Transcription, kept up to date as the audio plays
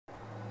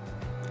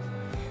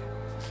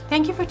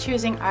Thank you for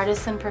choosing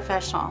Artisan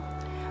Professional.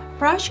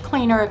 Brush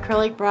cleaner,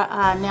 acrylic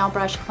nail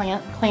brush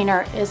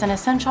cleaner is an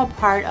essential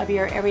part of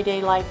your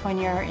everyday life when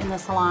you're in the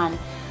salon.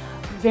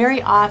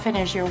 Very often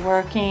as you're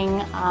working,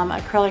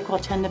 acrylic will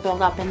tend to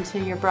build up into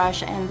your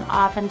brush, and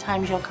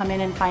oftentimes you'll come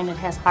in and find it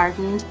has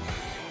hardened.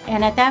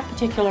 And at that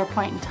particular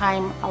point in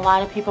time, a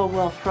lot of people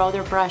will throw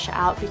their brush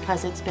out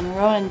because it's been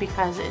ruined,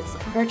 because it's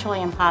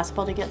virtually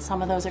impossible to get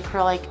some of those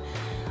acrylic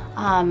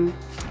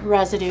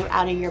residue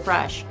out of your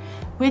brush.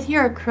 With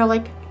your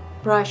acrylic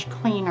brush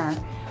cleaner,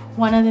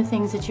 one of the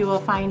things that you will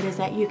find is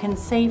that you can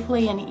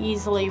safely and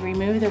easily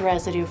remove the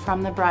residue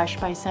from the brush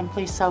by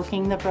simply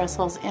soaking the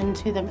bristles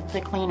into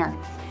the cleaner.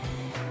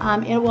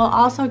 It will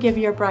also give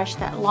your brush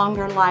that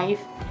longer life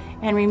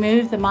and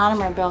remove the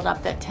monomer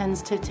buildup that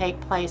tends to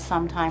take place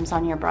sometimes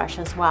on your brush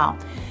as well.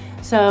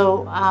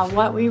 So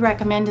what we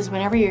recommend is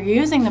whenever you're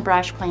using the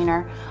brush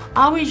cleaner,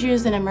 always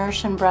use an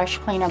immersion brush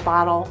cleaner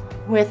bottle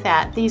with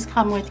that. These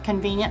come with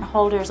convenient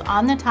holders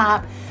on the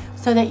top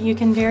so that you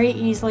can very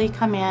easily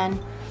come in,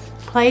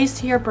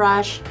 place your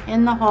brush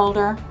in the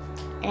holder,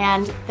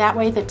 and that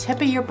way the tip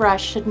of your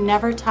brush should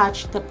never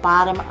touch the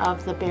bottom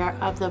of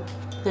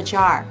the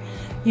jar.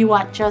 You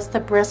want just the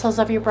bristles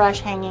of your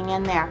brush hanging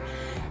in there.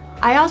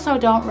 I also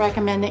don't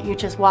recommend that you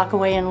just walk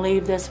away and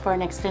leave this for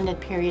an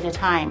extended period of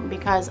time,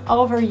 because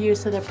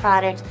overuse of the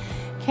product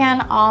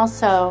can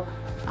also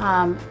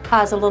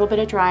cause a little bit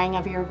of drying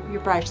of your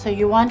brush. So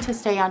you want to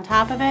stay on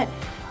top of it,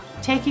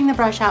 taking the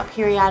brush out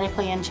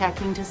periodically and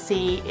checking to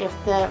see if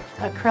the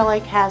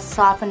acrylic has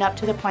softened up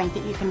to the point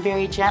that you can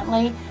very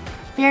gently,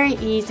 very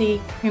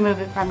easy, remove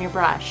it from your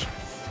brush.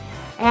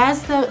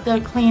 As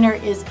the cleaner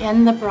is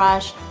in the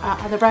brush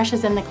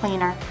is in the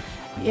cleaner,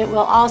 it will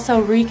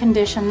also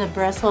recondition the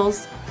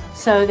bristles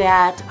so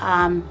that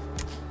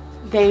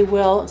they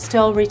will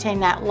still retain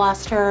that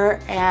luster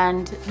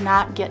and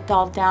not get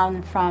dulled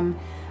down from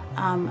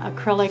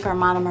acrylic or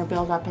monomer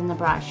buildup in the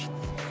brush.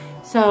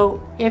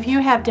 So if you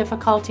have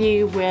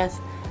difficulty with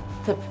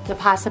the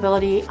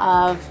possibility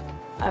of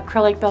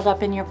acrylic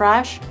buildup in your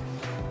brush,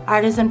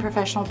 Artisan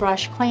Professional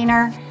Brush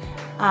Cleaner,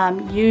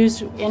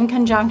 used in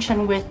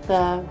conjunction with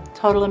the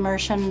Total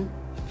Immersion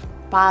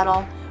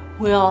bottle,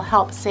 will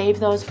help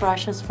save those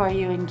brushes for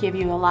you and give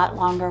you a lot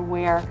longer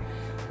wear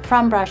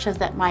from brushes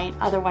that might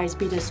otherwise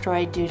be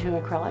destroyed due to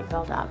acrylic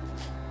buildup.